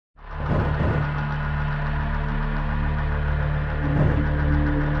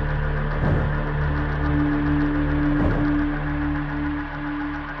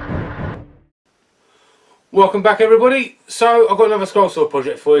Welcome back everybody. So I've got another Scrollsaw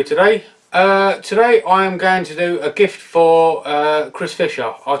project for you today. Today I am going to do a gift for Chris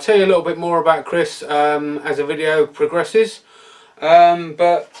Fisher. I'll tell you a little bit more about Chris as the video progresses.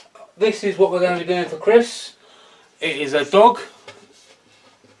 But this is what we're going to be doing for Chris. It is a dog.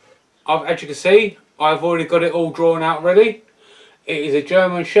 As you can see, I've already got it all drawn out ready. It is a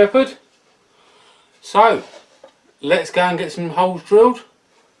German Shepherd. So let's go and get some holes drilled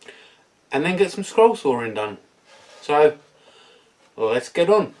and then get some scroll sawing done. So let's get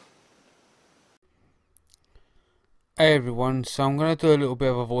on. Hey everyone, so I'm going to do a little bit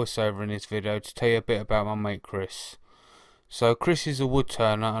of a voiceover in this video to tell you a bit about my mate Chris. So Chris is a wood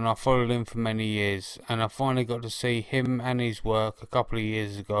turner and I followed him for many years, and I finally got to see him and his work a couple of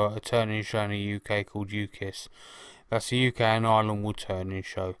years ago at a turning show in the UK called UKIS. That's the UK and Ireland wood turning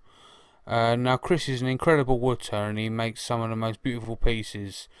show. Now Chris is an incredible wood turner and he makes some of the most beautiful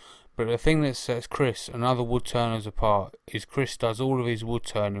pieces. But the thing that sets Chris and other wood turners apart is Chris does all of his wood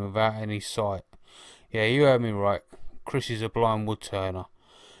turning without any sight. Yeah, you heard me right. Chris is a blind wood turner.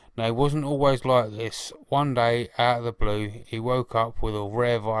 Now, he wasn't always like this. One day, out of the blue, he woke up with a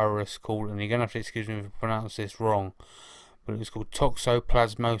rare virus called, and you're going to have to excuse me if I pronounce this wrong, but it was called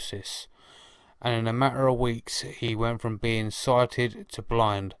toxoplasmosis. And in a matter of weeks, he went from being sighted to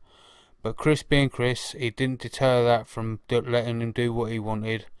blind. But Chris being Chris, he didn't deter that from letting him do what he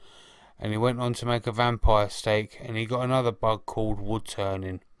wanted. And he went on to make a vampire steak, and he got another bug called wood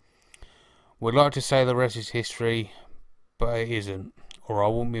turning. We'd like to say the rest is history, but it isn't, or I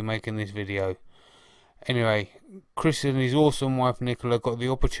wouldn't be making this video. Anyway, Chris and his awesome wife Nicola got the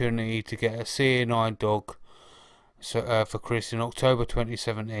opportunity to get a seeing-eye dog for Chris in October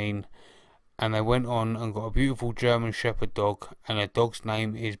 2017, and they went on and got a beautiful German Shepherd dog, and the dog's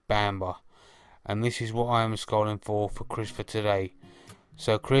name is Bamba. And this is what I am scrolling for Chris for today.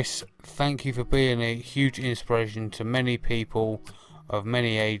 So Chris, thank you for being a huge inspiration to many people of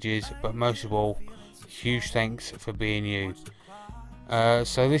many ages, but most of all, huge thanks for being you.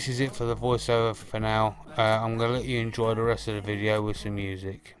 So this is it for the voiceover for now. I'm going to let you enjoy the rest of the video with some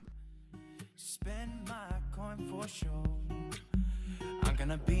music. Spend my coin for sure. I'm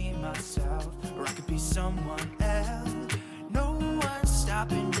gonna be myself, or I could be someone else. No one's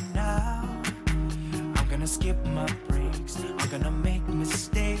stopping me now. I'm gonna skip my breaks, I'm gonna make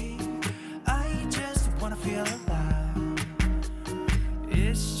mistakes. I just wanna feel alive.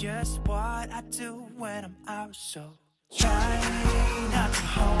 It's just what I do when I'm out, so try not to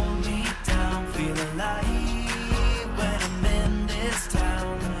hold me down. Feel alive when I'm in this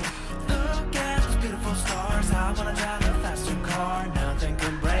town. Look at those beautiful stars. I wanna drive a faster car. Nothing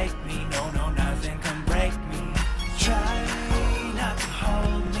can break me, no, no, nothing can break me. Try not to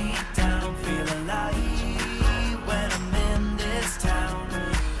hold me down. Feel alive when I'm in this town.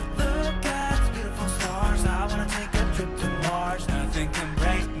 Look at those beautiful stars. I wanna take a trip to Mars. Nothing can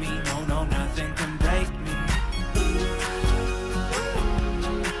break me, no, no, nothing can break me.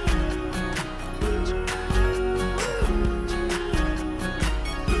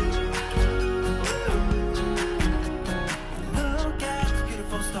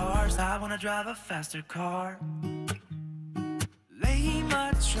 I wanna drive a faster car. Lay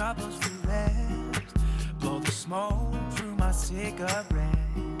my troubles to rest. Blow the smoke through my cigarette.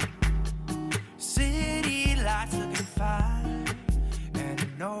 City lights looking fine, and I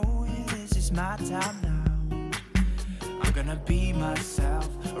know this is my time now. I'm gonna be myself,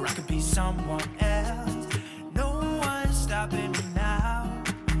 or I could be someone else. No one's stopping me now.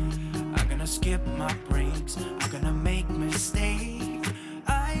 I'm gonna skip my breaks, I'm gonna make mistakes.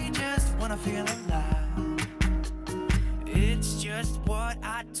 I just wanna feel alive. It's just what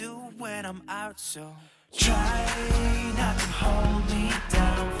I do when I'm out, so try not to hold me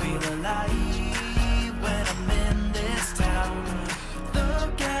down. Feel alive when I'm in this town.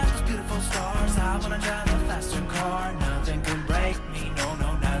 Look at those beautiful stars. I wanna drive a faster car. Nothing can break me, no,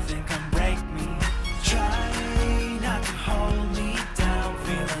 no, nothing can break me. Try not to hold me down.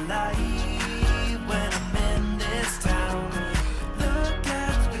 Feel alive when I'm in this town.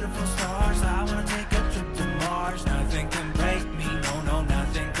 I wanna take a trip to Mars. Nothing can break me, no, no,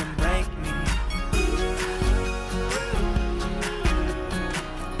 nothing can break me.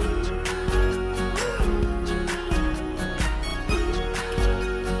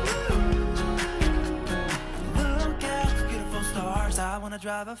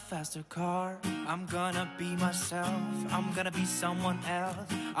 drive a faster car. I'm gonna be myself. I'm gonna be someone else.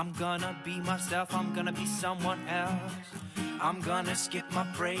 I'm gonna be myself. I'm gonna be someone else. I'm gonna skip my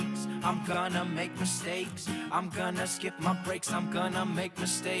breaks. I'm gonna make mistakes. I'm gonna skip my breaks. I'm gonna make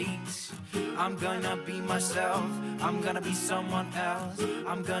mistakes. I'm gonna be myself. I'm gonna be someone else.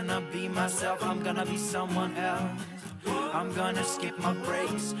 I'm gonna be myself. I'm gonna be someone else. I'm gonna skip my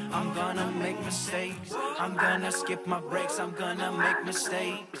breaks. I'm gonna make mistakes. I'm gonna skip my breaks. I'm gonna make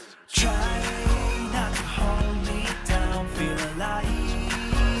mistakes. Try not to hold me down. Feel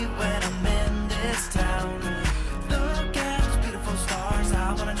alive when I'm in this town. Look at those beautiful stars.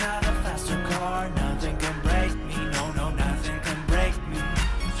 I wanna drive a faster car. Nothing can break me. No, no, nothing can break me.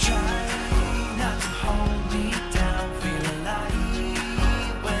 Try not to hold me down. Feel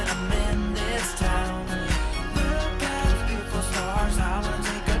alive when I'm in this town. Look at those beautiful stars. I wanna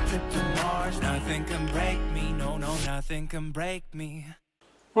take a trip to Mars. Nothing can break me. No, no, nothing can break me.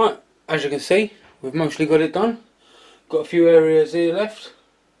 Right, as you can see, we've mostly got it done. Got a few areas here left,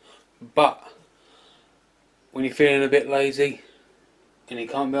 but when you're feeling a bit lazy and you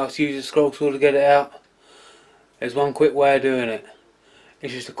can't be asked to use the Scrollsaw to get it out, there's one quick way of doing it.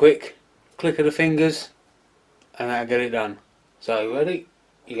 It's just a quick click of the fingers and that'll get it done. So ready?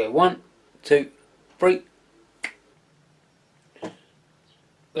 You go 1, 2, 3.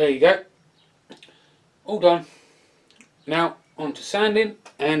 There you go. All done. Now on to sanding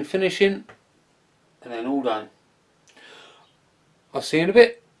and finishing, and then all done. I'll see you in a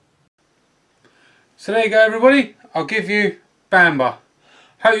bit. So there you go everybody, I'll give you Bamba.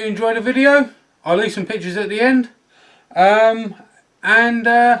 Hope you enjoyed the video. I'll leave some pictures at the end.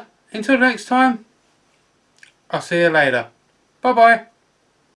 Until next time, I'll see you later. Bye bye.